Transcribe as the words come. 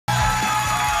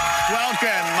welcome.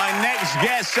 My next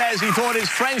guest says he thought his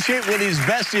friendship with his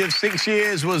bestie of 6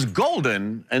 years was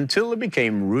golden until they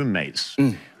became roommates.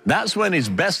 That's when his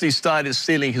bestie started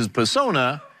stealing his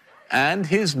persona and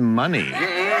his money.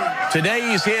 Today,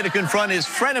 he's here to confront his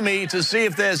frenemy to see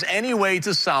if there's any way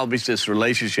to salvage this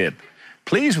relationship.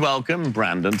 Please welcome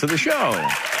Brandon to the show.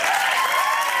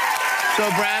 So,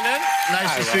 Brandon,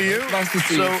 nice to see you. Nice to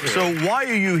see you, too. So why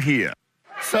are you here?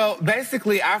 So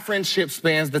basically, our friendship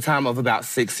spans the time of about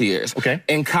 6 years. Okay.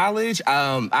 In college,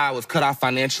 I was cut off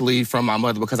financially from my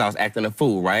mother because I was acting a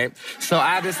fool, right? So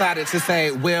I decided to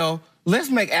say, well, let's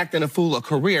make acting a fool a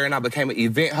career, and I became an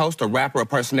event host, a rapper, a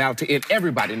personality, and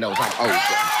everybody knows I'm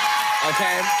Oprah,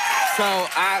 okay? So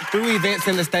I threw events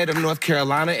in the state of North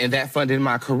Carolina, and that funded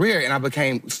my career, and I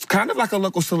became kind of like a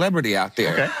local celebrity out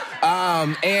there. Okay.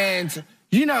 And,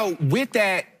 you know, with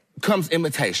that comes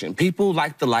imitation. People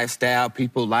like the lifestyle,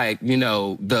 people like, you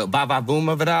know, the va-va-voom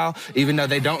of it all, even though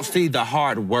they don't see the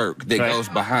hard work that goes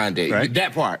behind it. Right.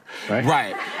 That part.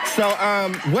 Right. So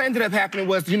what ended up happening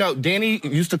was, you know, Danny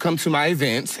used to come to my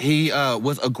events. He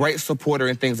was a great supporter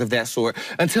and things of that sort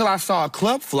until I saw a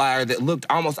club flyer that looked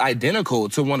almost identical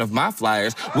to one of my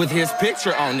flyers with his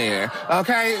picture on there.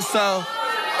 Okay, so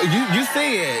you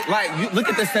see it. Like, you look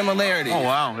at the similarity. Oh,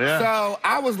 wow, yeah. So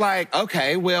I was like,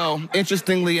 okay, well,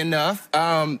 interestingly enough,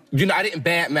 you know, I didn't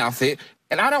badmouth it.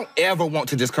 And I don't ever want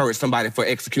to discourage somebody for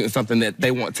executing something that they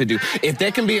want to do. If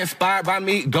they can be inspired by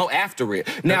me, go after it.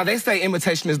 Now, they say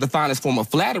imitation is the finest form of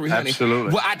flattery, honey.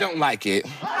 Absolutely. Well, I don't like it.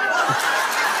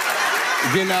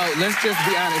 You know, let's just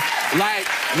be honest. Like,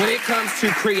 when it comes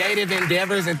to creative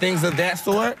endeavors and things of that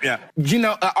sort, you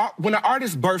know, when an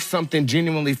artist births something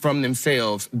genuinely from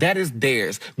themselves, that is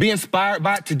theirs. Be inspired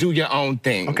by it to do your own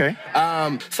thing. Okay.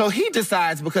 So he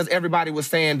decides, because everybody was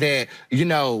saying that, you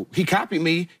know, he copied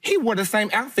me, he wore the same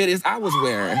outfit as I was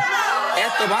wearing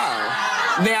at the ball.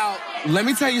 Now, let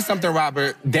me tell you something,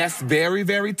 Robert. That's very,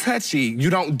 very touchy. You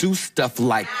don't do stuff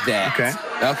like that. Okay.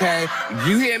 Okay?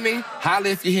 You hear me? Holla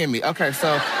if you hear me. Okay,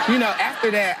 so, you know, after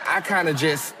that, I kind of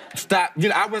just stopped. You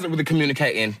know, I wasn't really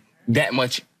communicating that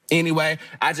much anyway.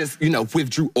 I just, you know,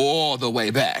 withdrew all the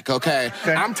way back, okay?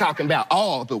 I'm talking about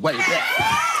all the way back.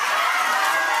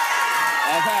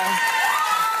 Okay?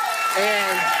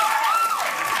 And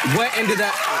what ended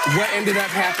up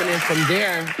happening from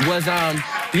there was,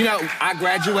 you know, I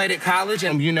graduated college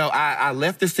and, you know, I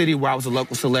left the city where I was a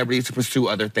local celebrity to pursue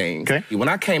other things. Okay. When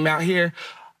I came out here,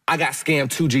 I got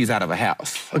scammed 2 G's out of a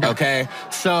house, okay?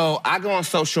 So I go on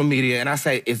social media and I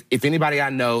say, if anybody I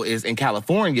know is in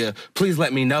California, please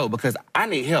let me know because I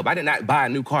need help. I did not buy a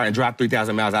new car and drive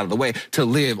 3,000 miles out of the way to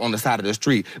live on the side of the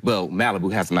street. Well,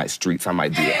 Malibu has nice streets, I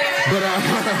might do that.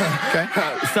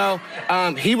 But, so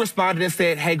he responded and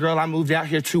said, hey, girl, I moved out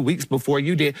here 2 weeks before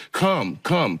you did. Come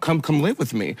live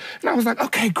with me. And I was like,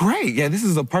 okay, great. Yeah, this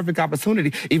is a perfect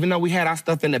opportunity. Even though we had our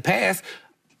stuff in the past,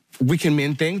 we can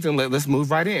mend things and let's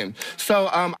move right in. So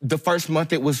the first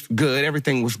month it was good,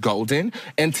 everything was golden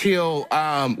until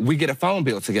we get a phone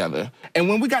bill together. And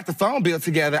when we got the phone bill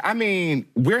together, I mean,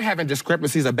 we're having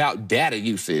discrepancies about data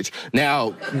usage.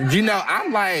 Now, you know,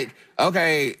 I'm like,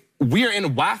 okay, we're in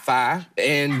Wi-Fi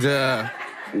and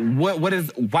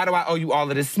why do I owe you all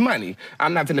of this money?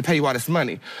 I'm not gonna pay you all this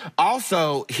money.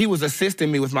 Also, he was assisting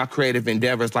me with my creative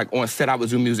endeavors. Like on set, I would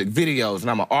do music videos,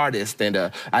 and I'm an artist, and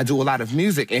I do a lot of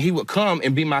music, and he would come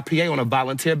and be my PA on a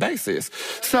volunteer basis.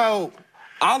 So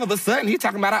all of a sudden, he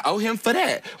talking about I owe him for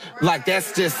that. Like,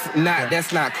 that's just not,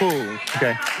 that's not cool.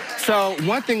 Okay. So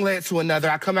one thing led to another.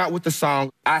 I come out with the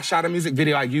song. I shot a music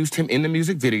video. I used him in the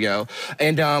music video.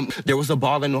 And there was a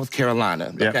ball in North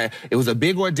Carolina, okay? It was a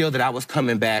big ordeal that I was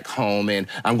coming back home and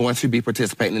I'm going to be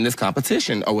participating in this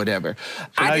competition or whatever.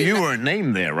 So now you weren't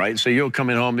named there, right? So you're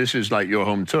coming home. This is like your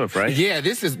home turf, right? Yeah,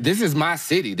 this is my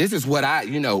city. This is what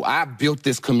I built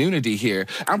this community here.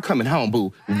 I'm coming home,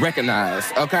 boo.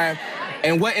 Recognize, okay?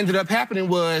 And what ended up happening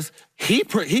was he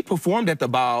performed at the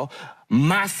ball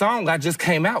my song I just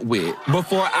came out with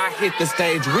before I hit the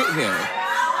stage with him.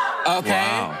 Okay?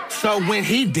 Wow. So when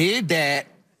he did that,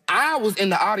 I was in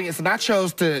the audience and I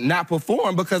chose to not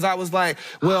perform because I was like,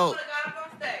 well,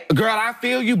 girl, I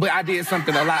feel you, but I did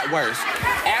something a lot worse.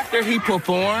 After he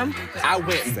performed, I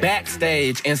went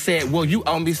backstage and said, well, you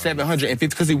owe me $750,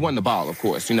 because he won the ball, of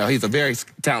course. You know, he's a very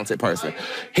talented person.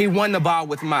 He won the ball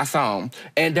with my song.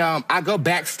 And I go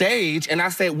backstage and I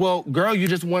say, well, girl, you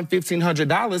just won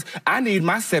 $1,500. I need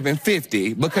my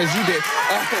 $750 because you did.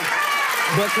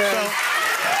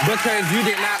 Because you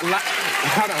did not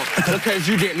because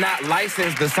you did not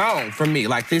license the song from me.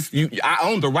 Like this, I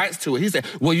own the rights to it. He said,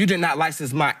 well, you did not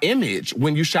license my image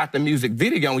when you shot the music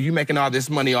video and you making all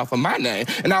this money off of my name.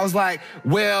 And I was like,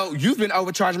 well, you've been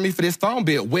overcharging me for this phone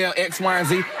bill. Well, X, Y, and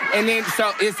Z. And then,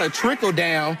 so it's a trickle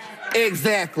down.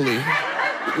 Exactly.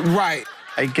 Right.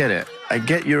 I get it. I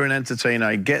get you're an entertainer.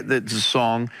 I get that the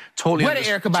song. Totally. What did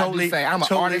Erykah Badu say? I'm an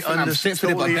artist and I'm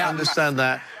sensitive totally about understand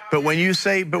that. But when you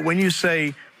say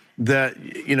that,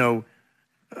 you know,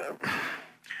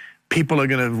 people are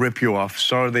going to rip you off,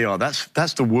 so they are.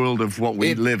 That's the world of what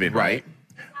we live in, right?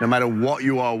 No matter what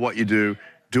you are, what you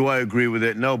do I agree with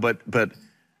it? No, but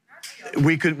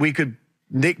we could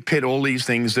Nick Pitt all these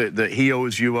things that he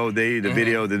owes, you owe, the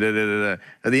video,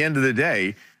 At the end of the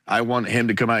day, I want him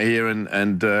to come out here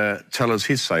and tell us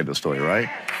his side of the story, right?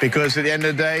 Because at the end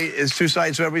of the day, it's two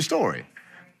sides to every story.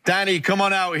 Danny, come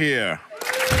on out here.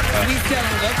 We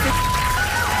selling looks.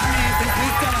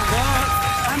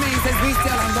 I mean, since we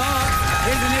selling looks,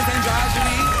 isn't this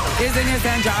androgyny? Isn't this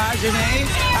androgyny?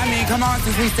 I mean, come on,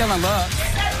 since we selling looks.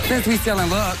 Since we selling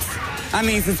looks. I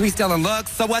mean, since we selling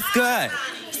looks, so what's good?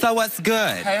 So what's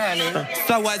good? Hey, honey.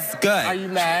 So what's good? Are you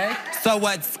mad? So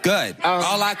what's good?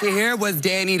 All I could hear was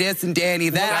Danny this and Danny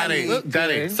that.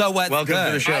 Danny. So what's Welcome good?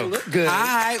 to the show. I look good.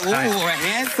 Hi. Ooh,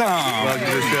 handsome. Welcome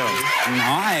to the show.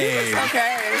 Nice.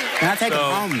 Okay. Can I take it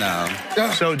home, though?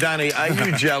 So, Danny, are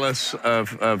you jealous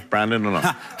of Brandon or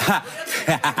not?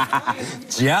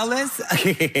 Jealous?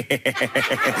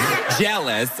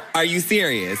 Jealous? Are you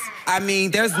serious? I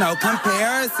mean, there's no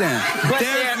comparison. But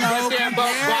they're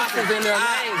both bosses in their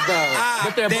names, though.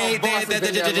 But they're both bosses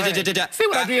in their names. See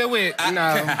what I deal with?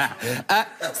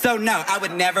 No. So, no, I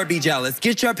would never be jealous.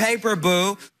 Get your paper,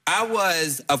 boo. I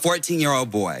was a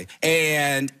 14-year-old boy,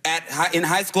 and in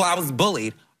high school, I was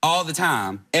bullied all the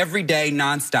time, every day,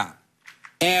 nonstop.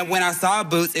 And when I saw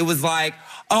Bootz, it was like,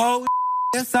 oh,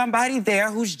 there's somebody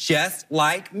there who's just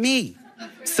like me.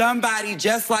 Somebody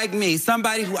just like me,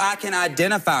 somebody who I can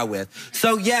identify with.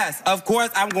 So yes, of course,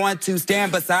 I'm going to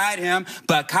stand beside him,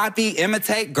 but copy,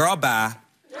 imitate, girl, bye.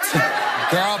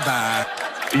 Girl, bye.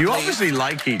 You obviously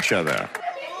like each other.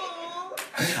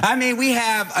 I mean, we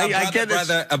have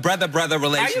a brother-brother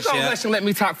relationship. Are you gonna let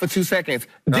me talk for 2 seconds?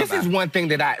 This is one thing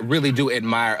that I really do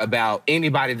admire about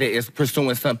anybody that is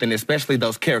pursuing something, especially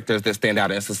those characters that stand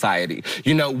out in society.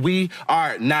 You know, we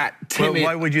are not timid. Well,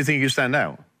 why would you think you stand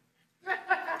out?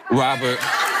 Robert.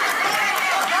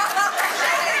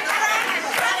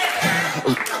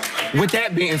 With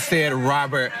that being said,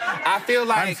 Robert, I feel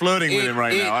like I'm flirting with him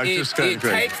right now. It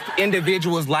takes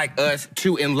individuals like us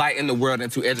to enlighten the world and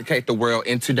to educate the world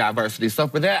into diversity. So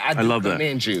for that, I do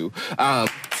commend you. So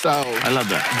I love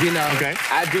that. You know,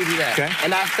 I do that. Okay.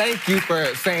 And I thank you for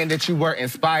saying that you were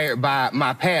inspired by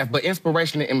my path, but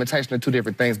inspiration and imitation are two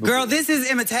different things. Girl, this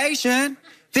is imitation.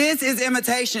 This is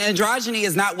imitation. Androgyny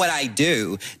is not what I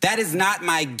do. That is not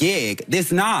my gig.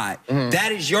 This not.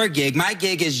 That is your gig. My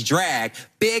gig is drag.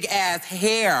 Big ass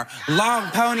hair, long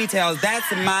ponytails.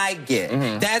 That's my gig.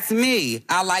 That's me.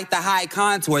 I like the high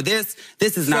contour. This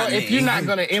is not me. So if you're not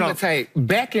gonna imitate,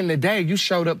 back in the day, you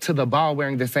showed up to the ball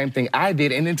wearing the same thing I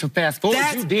did, and then to fast forward,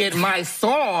 you did my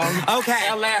song. Okay.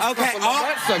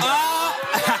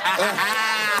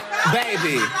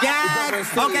 Baby.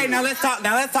 Yes. Okay, now let's talk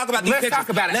about these pictures. Let's talk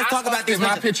about it. Let's talk about these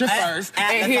my picture first.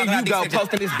 And here you go,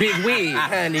 posting this big wig,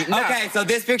 honey. Okay, so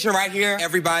this picture right here,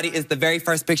 everybody, is the very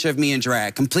first picture of me in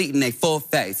drag, complete in a full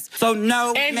face. So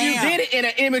no, and you did it in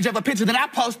an image of a picture that I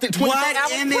posted 24 hours prior.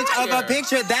 What image of a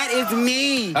picture? That is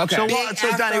me. Okay. So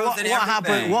Danny,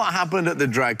 what happened at the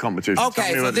drag competition?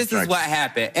 Okay, so this is what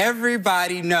happened.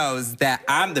 Everybody knows that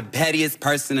I'm the pettiest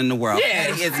person in the world.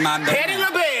 Yes. Petty is my name. Petty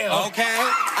LaBelle.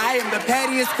 Okay? I am the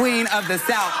pettiest queen of the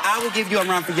South. I will give you a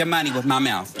run for your money with my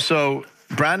mouth. So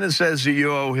Brandon says that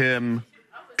you owe him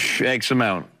X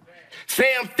amount.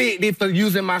 $750 for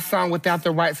using my song without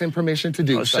the rights and permission to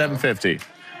do so. $750.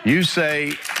 You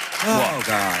say, oh,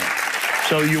 God.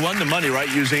 So you won the money, right,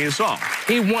 using his song?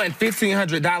 He won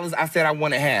 $1,500. I said I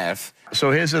wanted half.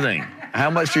 So here's the thing. How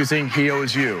much do you think he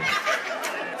owes you?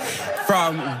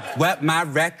 From what my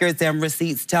records and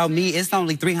receipts tell me, it's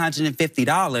only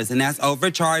 $350, and that's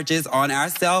overcharges on our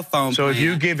cell phone So plan. if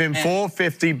you give him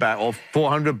 $450 back or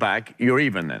 $400 back, you're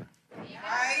even then?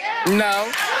 No.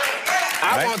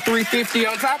 I want $350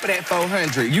 on top of that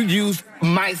 $400. You used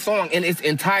my song in its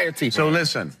entirety. So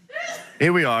listen,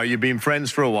 here we are. You've been friends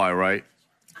for a while, right?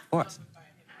 Of course.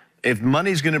 If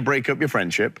money's going to break up your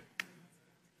friendship,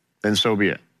 then so be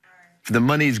it. If the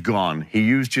money's gone, he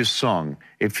used your song.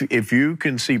 If you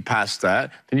can see past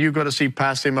that, then you've got to see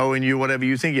past him owing you whatever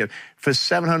you think you have. For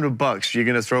 $700, you're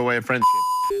going to throw away a friendship.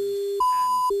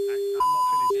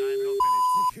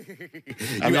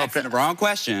 I'm not asking the wrong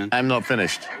question. I'm not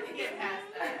finished.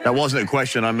 That wasn't a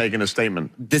question. I'm making a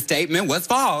statement. The statement was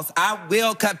false. I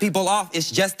will cut people off.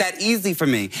 It's just that easy for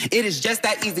me. It is just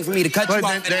that easy for me to cut you off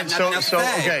and have nothing else to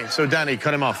say. Okay, so Danny,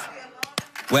 cut him off.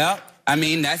 Well, I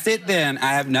mean, that's it then.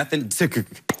 I have nothing to...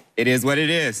 It is what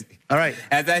it is. All right.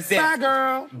 As I said. Bye,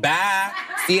 girl. Bye.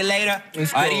 See you later.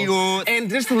 It's cool. Adios. And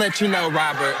just to let you know,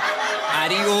 Robert.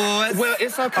 Adios. Well,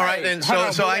 it's okay. All right, then.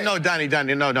 So I know, Danny,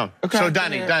 no. Okay, so,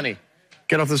 Danny,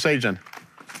 get off the stage then.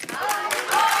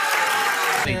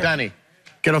 Danny,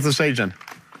 get off the stage then.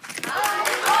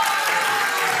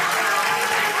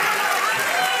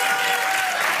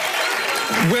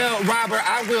 Well, Robert,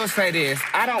 I will say this.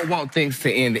 I don't want things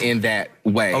to end in that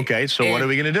way. Okay, so what are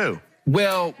we going to do?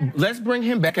 Well, let's bring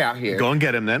him back out here. Go and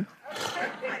get him then.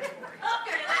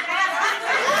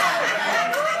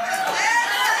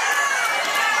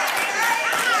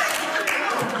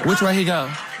 Which way he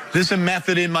go? There's a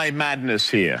method in my madness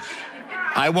here.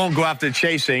 I won't go after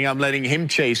chasing. I'm letting him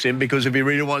chase him because if he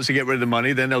really wants to get rid of the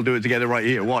money, then they'll do it together right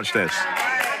here. Watch this.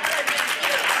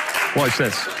 Watch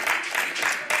this.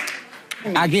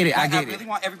 I get it. I really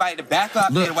want everybody to back up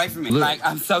and get away from me. Like,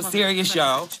 I'm so serious,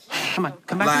 yo. Come on,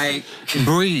 come back. Like,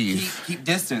 breathe. Keep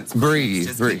distance. Breathe.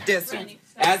 Just keep distance.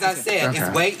 As I said, it's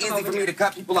way easy for me to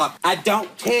cut people off. I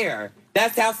don't care.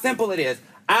 That's how simple it is.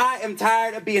 I am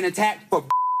tired of being attacked for...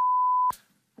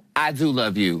 I do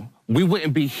love you. We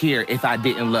wouldn't be here if I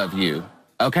didn't love you,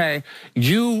 okay?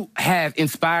 You have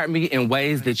inspired me in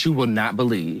ways that you will not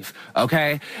believe,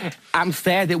 okay? I'm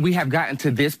sad that we have gotten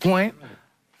to this point,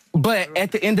 but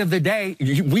at the end of the day,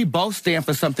 we both stand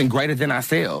for something greater than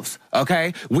ourselves,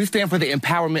 okay? We stand for the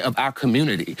empowerment of our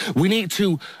community. We need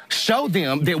to show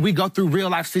them that we go through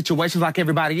real-life situations like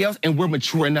everybody else, and we're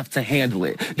mature enough to handle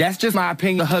it. That's just my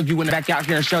opinion. Hug you and back out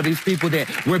here and show these people that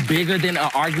we're bigger than an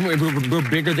argument, we're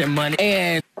bigger than money.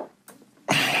 And...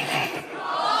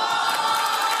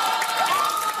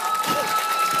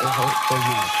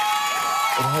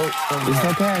 It's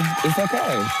okay. It's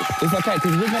okay. It's okay,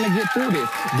 because we're going to get through this.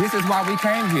 This is why we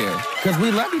came here, because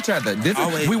we love each other.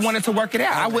 We wanted to work it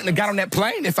out. I wouldn't have got on that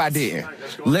plane if I didn't.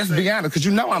 Let's be honest, because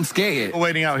you know I'm scared. We're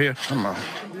waiting out here. Come on.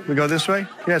 We go this way?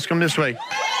 Yes, come this way.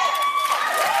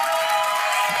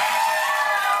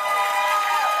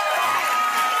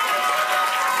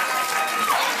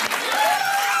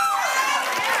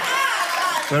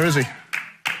 Where is he?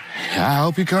 I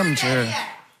hope he comes here.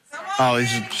 Oh,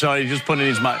 he's just putting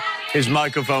his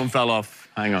microphone fell off.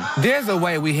 Hang on. There's a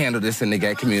way we handle this in the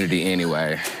gay community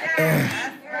anyway.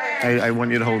 I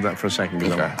want you to hold that for a second.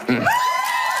 Okay.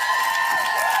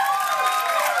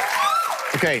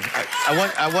 Okay,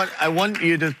 I want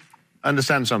you to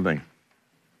understand something.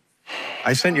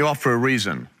 I sent you off for a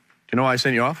reason. Do you know why I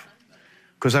sent you off?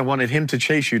 Because I wanted him to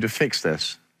chase you to fix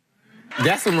this.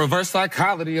 That's some reverse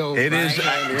psychology. It is.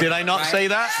 Did I not say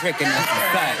that?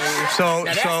 So.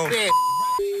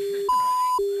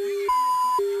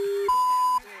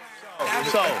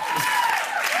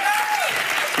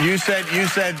 You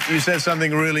said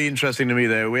something really interesting to me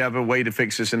there. We have a way to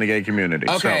fix this in the gay community.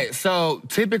 Okay, so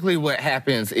typically what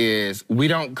happens is we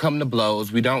don't come to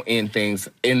blows, we don't end things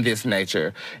in this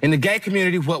nature. In the gay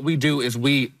community, what we do is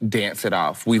we dance it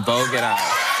off. We vogue it off.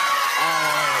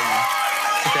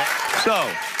 Okay. So,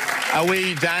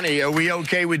 Danny, are we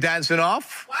okay with dancing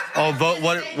off? Or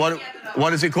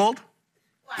what is it called?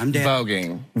 I'm dead.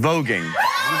 Voguing. Voguing. You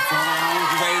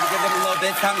ready to give them a little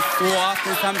bit, something soft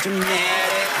and something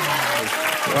dramatic?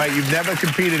 Right, you've never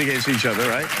competed against each other,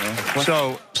 right?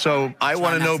 So I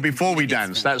want to know before we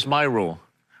dance. That's my rule.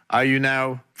 Are you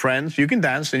now friends? You can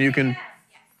dance and you can...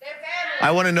 I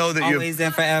want to know that you're... Always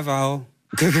and forever. All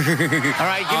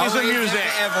right, give me some music.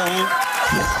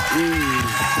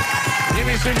 Give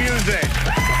me some music.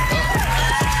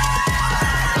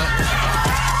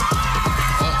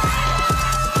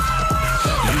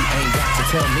 You ain't got to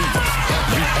tell me.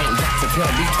 You ain't got to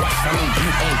tell me twice. I mean,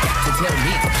 you ain't got to tell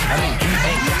me. I mean, you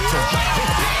ain't got to.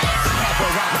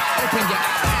 Open your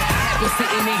eyes. I was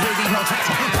sitting in here the whole time,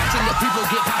 watching the people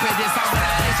get poppin' this song.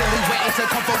 I actually waiting to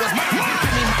come for what's mine. Give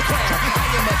me my crown. I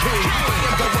am a king. I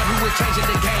am the one who is changing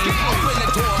the game. Open the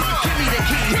door. Give me the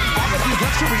key. All of these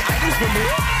luxury items for me.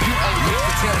 You ain't got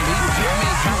to tell me. I mean,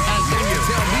 you ain't got to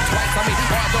tell me twice. I mean,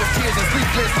 all those tears and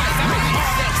sleepless nights. I mean,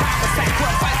 all that time of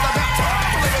sacrifice about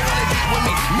time. They don't wanna get with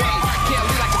me. Me, can't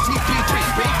leave like a TPP.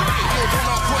 You're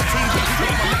going on 14 days. I'm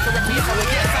a maker of piano.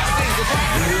 Yes, I sing the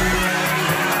song. You ain't got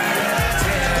to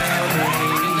tell me.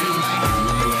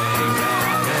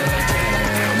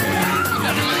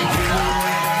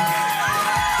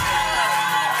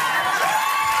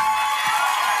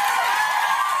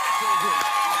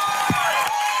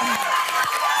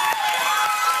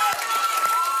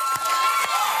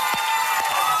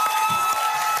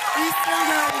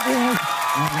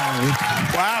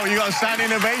 Wow, you got a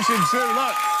standing ovation too,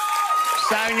 look.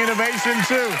 Standing ovation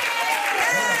too.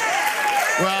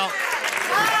 Well,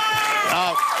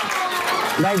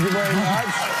 Thank you very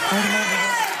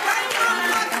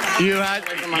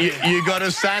much. you got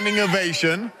a standing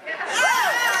ovation.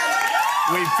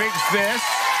 We fixed this.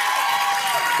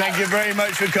 Thank you very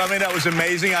much for coming. That was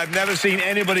amazing. I've never seen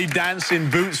anybody dance in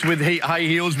boots with high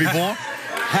heels before.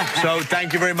 So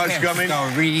thank you very much for coming.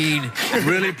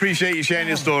 Really appreciate you sharing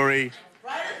your story.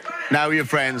 Now we're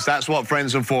friends. That's what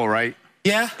friends are for, right?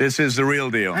 Yeah. This is the real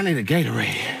deal. I need a Gatorade.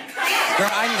 Girl,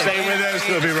 I need Stay with us.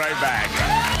 We'll be right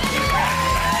back.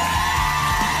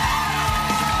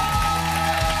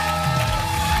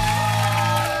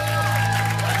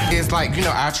 It's like, you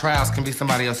know, our trials can be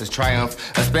somebody else's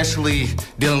triumph, especially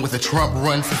dealing with a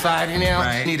Trump-run society now.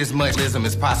 Right. We need as much realism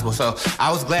as possible. So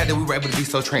I was glad that we were able to be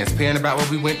so transparent about what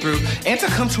we went through and to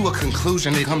come to a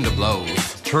conclusion and come to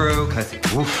blows. True, because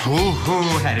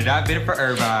had it not been for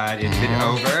Irvine, it'd been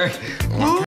over.